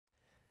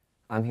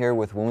I'm here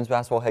with women's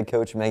basketball head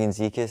coach Megan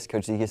Dzikas.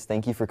 Coach Dzikas,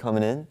 thank you for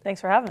coming in.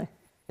 Thanks for having me.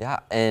 Yeah,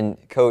 and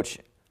Coach,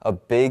 a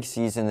big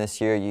season this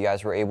year. You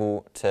guys were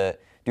able to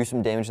do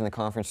some damage in the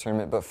conference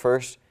tournament, but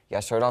first, you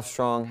guys started off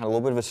strong, had a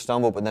little bit of a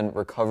stumble, but then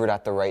recovered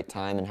at the right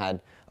time and had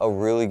a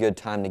really good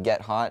time to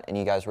get hot, and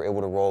you guys were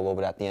able to roll a little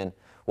bit at the end.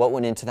 What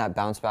went into that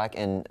bounce back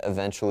and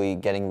eventually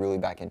getting really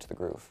back into the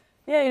groove?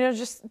 Yeah,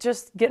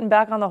 just getting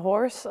back on the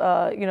horse.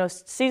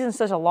 Season's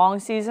such a long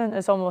season.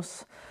 It's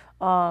almost,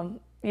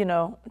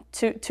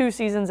 two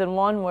seasons in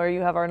one, where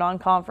you have our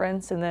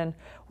non-conference and then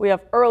we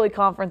have early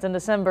conference in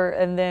December,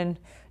 and then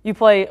you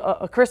play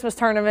a Christmas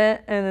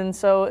tournament, and then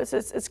so it's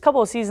a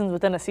couple of seasons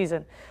within a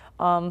season.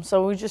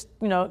 So we just,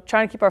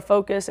 trying to keep our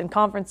focus in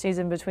conference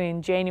season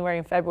between January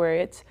and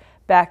February. It's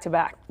back to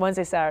back,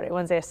 Wednesday,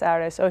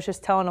 Saturday. So it's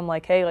just telling them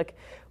hey,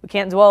 we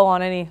can't dwell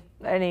on any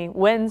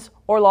wins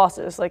or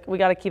losses. We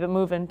got to keep it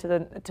moving to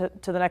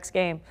the next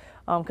game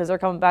because they're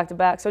coming back to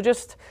back. So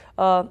just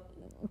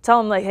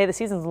tell them hey, the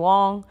season's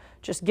long.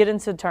 Just get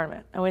into the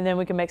tournament, and then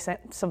we can make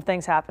some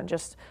things happen.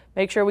 Just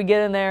make sure we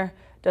get in there.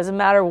 Doesn't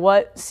matter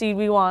what seed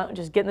we want.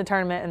 Just get in the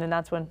tournament, and then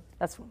that's when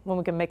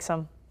we can make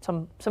some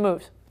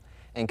moves.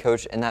 And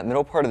Coach, in that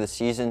middle part of the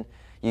season,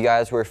 you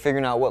guys were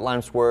figuring out what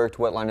lineups worked,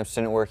 what lineups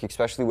didn't work,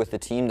 especially with the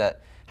team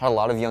that had a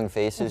lot of young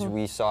faces.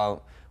 We saw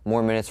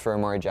more minutes for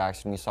Amari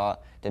Jackson. We saw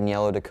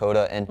Daniela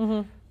Dakota.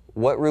 And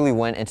what really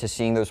went into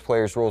seeing those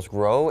players' roles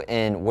grow,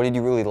 and what did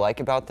you really like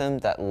about them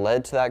that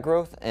led to that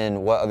growth,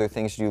 and what other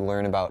things did you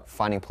learn about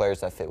finding players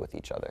that fit with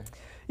each other?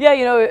 Yeah,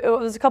 it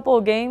was a couple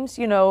of games,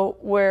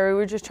 where we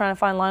were just trying to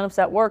find lineups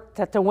that worked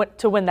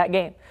to win that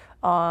game.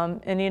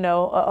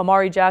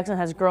 Amari Jackson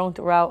has grown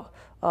throughout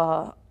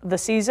the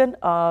season,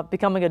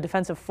 becoming a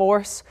defensive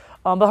force,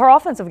 but her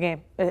offensive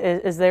game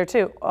is there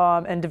too,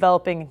 and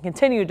developing and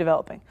continue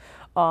developing.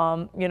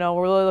 We're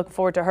really looking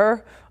forward to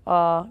her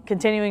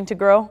continuing to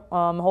grow,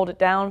 hold it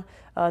down.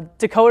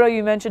 Dakota,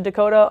 you mentioned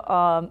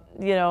Dakota.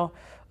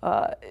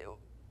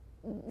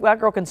 That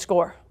girl can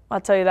score. I'll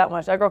tell you that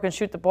much. That girl can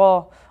shoot the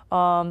ball.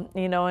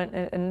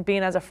 And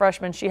being as a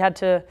freshman, she had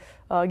to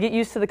get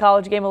used to the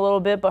college game a little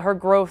bit, but her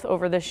growth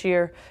over this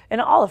year, and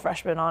all the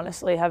freshmen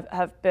honestly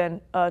have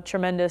been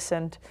tremendous.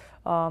 And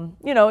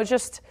it's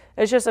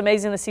just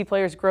amazing to see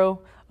players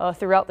grow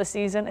throughout the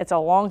season. It's a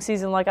long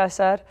season, like I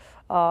said,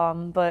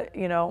 but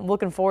I'm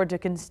looking forward to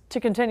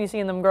continue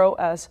seeing them grow.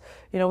 As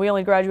we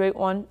only graduate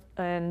one,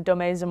 and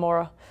Domay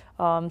Zamora.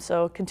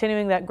 So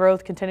continuing that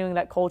growth, continuing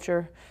that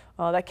culture,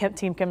 that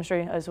team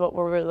chemistry is what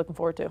we're really looking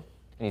forward to. And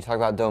you talk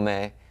about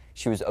Domay.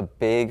 She was a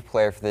big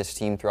player for this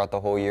team throughout the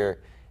whole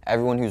year.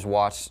 Everyone who's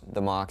watched the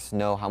Mocs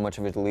know how much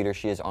of a leader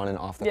she is on and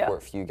off the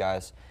court for you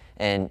guys.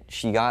 And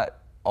she got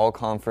all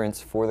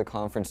conference for the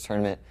conference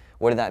tournament.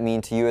 What did that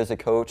mean to you as a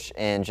coach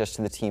and just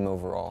to the team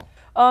overall?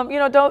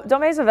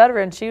 Domay's a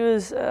veteran.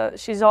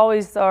 She's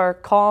always our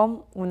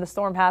calm when the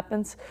storm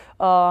happens.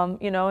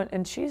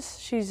 And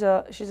she's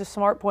a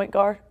smart point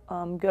guard,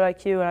 good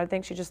IQ, and I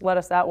think she just led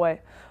us that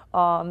way.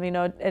 And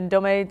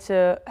Domay,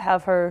 to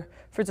have her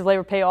fruits of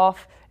labor pay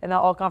off in that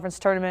all-conference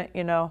tournament,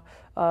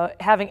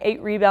 having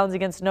 8 rebounds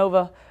against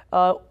Nova,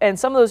 and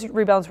some of those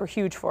rebounds were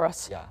huge for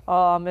us. Yeah.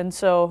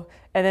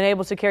 And then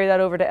able to carry that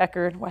over to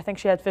Eckerd. I think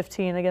she had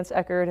 15 against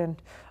Eckerd,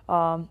 and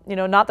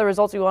not the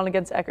results we wanted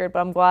against Eckerd, but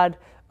I'm glad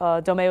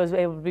Domay was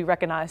able to be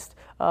recognized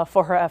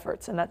for her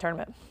efforts in that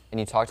tournament. And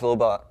you talked a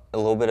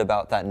little bit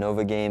about that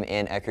Nova game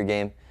and Eckerd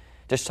game.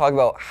 Just talk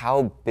about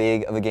how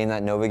big of a game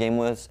that Nova game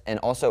was, and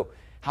also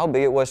how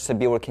big it was to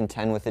be able to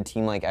contend with a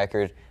team like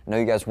Eckerd. I know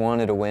you guys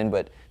wanted to win,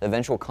 but the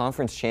eventual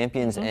conference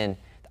champions, and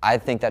I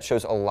think that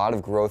shows a lot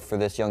of growth for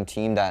this young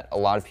team that a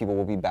lot of people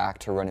will be back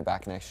to run it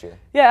back next year.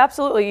 Yeah,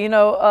 absolutely.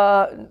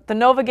 The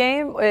Nova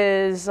game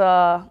is,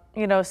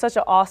 such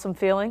an awesome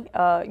feeling,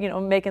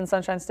 making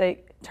Sunshine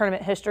State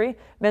tournament history.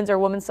 Men's or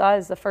women's side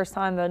is the first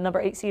time the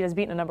number 8 seed has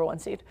beaten a number 1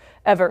 seed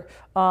ever.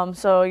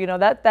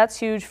 That's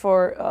huge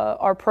for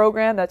our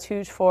program. That's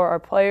huge for our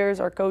players,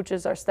 our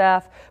coaches, our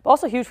staff, but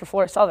also huge for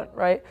Florida Southern,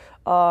 right?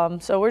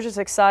 So we're just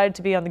excited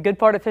to be on the good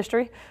part of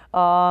history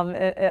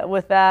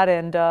with that,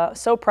 and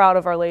so proud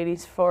of our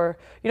ladies for,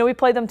 we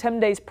played them 10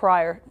 days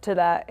prior to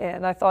that,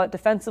 and I thought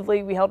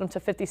defensively we held them to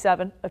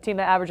 57, a team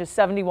that averages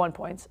 71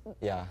 points.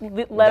 Yeah.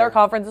 Led our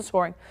conference in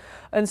scoring.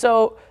 And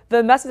so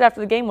the message after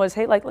the game was,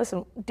 hey,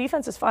 listen,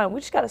 defense is fine. We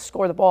just got to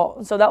score the ball.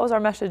 And so that was our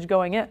message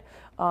going in.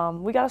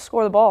 We got to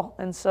score the ball.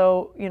 And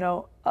so,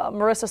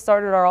 Marissa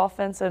started our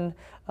offense and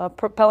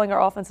propelling our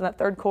offense in that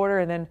third quarter,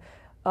 and then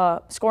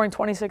scoring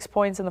 26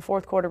 points in the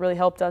fourth quarter really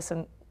helped us,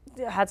 and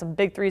had some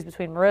big threes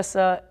between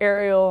Marissa,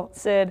 Ariel,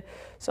 Sid.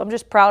 So I'm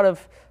just proud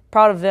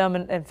of them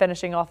and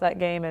finishing off that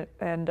game.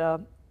 And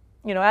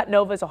at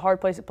Nova is a hard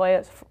place to play.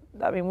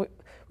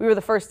 We were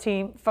the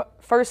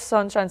first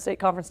Sunshine State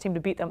Conference team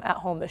to beat them at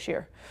home this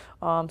year.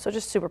 So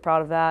just super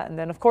proud of that. And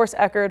then, of course,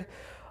 Eckerd,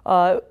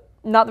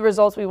 not the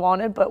results we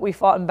wanted, but we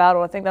fought in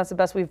battle. I think that's the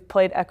best we've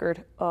played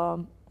Eckerd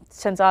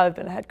since I've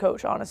been a head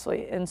coach,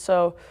 honestly. And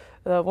so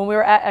when we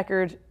were at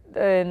Eckerd,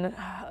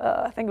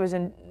 I think it was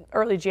in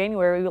early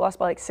January, we lost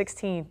by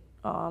 16.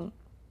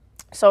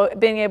 So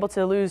being able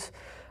to lose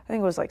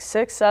think it was like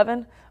 6,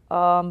 7,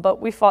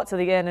 but we fought to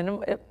the end,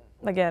 and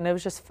again, it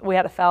was just, we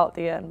had a foul at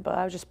the end, but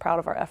I was just proud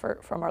of our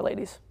effort from our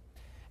ladies.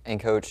 And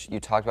Coach, you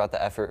talked about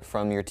the effort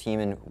from your team,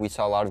 and we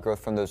saw a lot of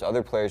growth from those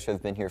other players who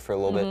have been here for a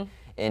little bit.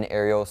 In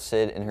Ariel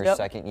Sid in her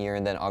second year,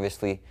 and then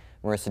obviously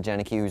Marissa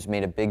Janicki, who's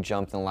made a big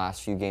jump in the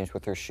last few games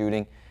with her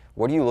shooting.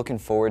 What are you looking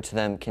forward to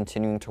them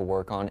continuing to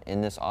work on in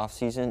this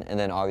offseason, and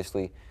then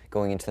obviously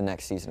going into the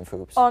next season of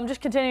hoops?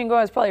 Just continuing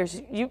going as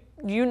players.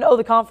 You know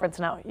the conference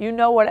now. You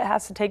know what it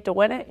has to take to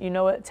win it. You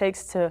know what it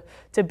takes to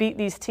beat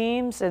these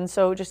teams, and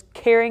so just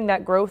carrying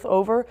that growth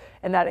over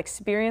and that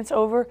experience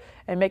over,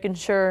 and making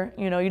sure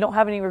you don't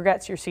have any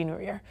regrets your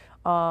senior year.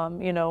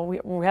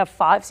 We have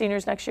 5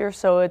 seniors next year,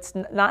 so it's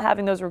not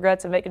having those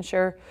regrets and making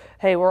sure,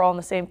 hey, we're all on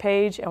the same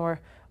page and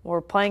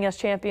we're playing as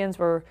champions,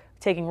 we're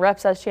taking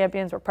reps as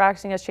champions, we're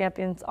practicing as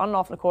champions on and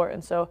off the court.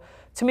 And so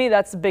to me,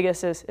 that's the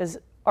biggest is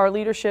our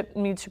leadership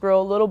needs to grow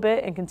a little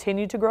bit and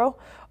continue to grow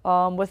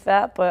with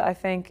that. But I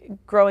think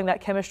growing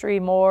that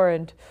chemistry more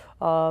and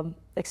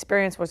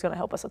experience was going to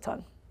help us a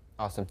ton.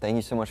 Awesome. Thank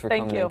you so much for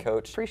coming in,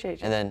 Coach. Appreciate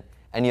you. And then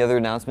any other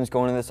announcements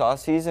going into this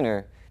offseason,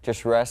 or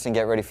just rest and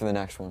get ready for the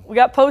next one? We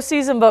got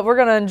postseason, but we're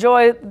going to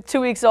enjoy 2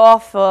 weeks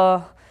off.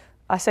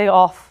 I say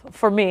off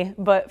for me,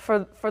 but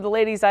for the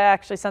ladies, I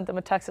actually sent them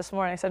a text this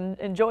morning. I said,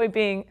 enjoy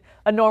being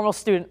a normal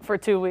student for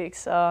 2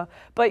 weeks. But,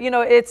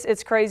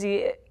 it's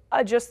crazy.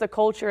 Just the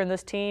culture in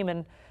this team.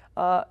 And,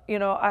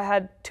 I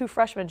had 2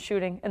 freshmen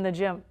shooting in the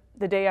gym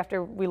the day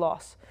after we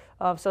lost.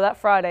 So that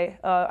Friday,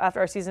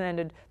 after our season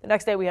ended, the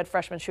next day we had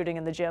freshmen shooting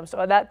in the gym.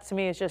 So that, to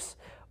me, is just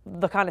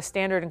the kind of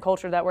standard and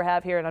culture that we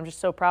have here, and I'm just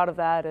so proud of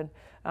that,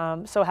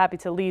 and so happy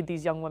to lead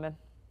these young women.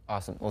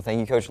 Awesome. Well, thank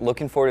you, Coach.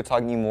 Looking forward to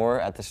talking to you more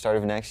at the start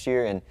of next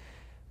year, and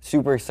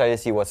super excited to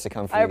see what's to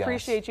come for you guys. I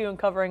appreciate you and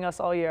covering us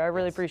all year. I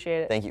really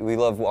appreciate it. Thank you. We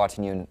love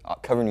watching you, and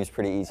covering you is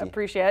pretty easy. I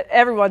appreciate it.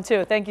 Everyone,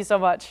 too. Thank you so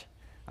much.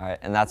 All right,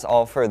 and that's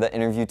all for the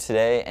interview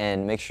today,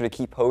 and make sure to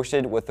keep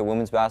posted with the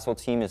women's basketball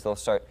team as they'll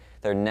start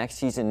their next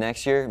season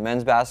next year.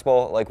 Men's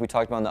basketball, like we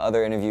talked about in the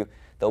other interview,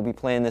 they'll be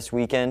playing this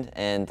weekend,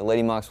 and the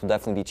Lady Mocs will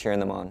definitely be cheering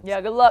them on. Yeah,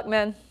 good luck,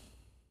 man.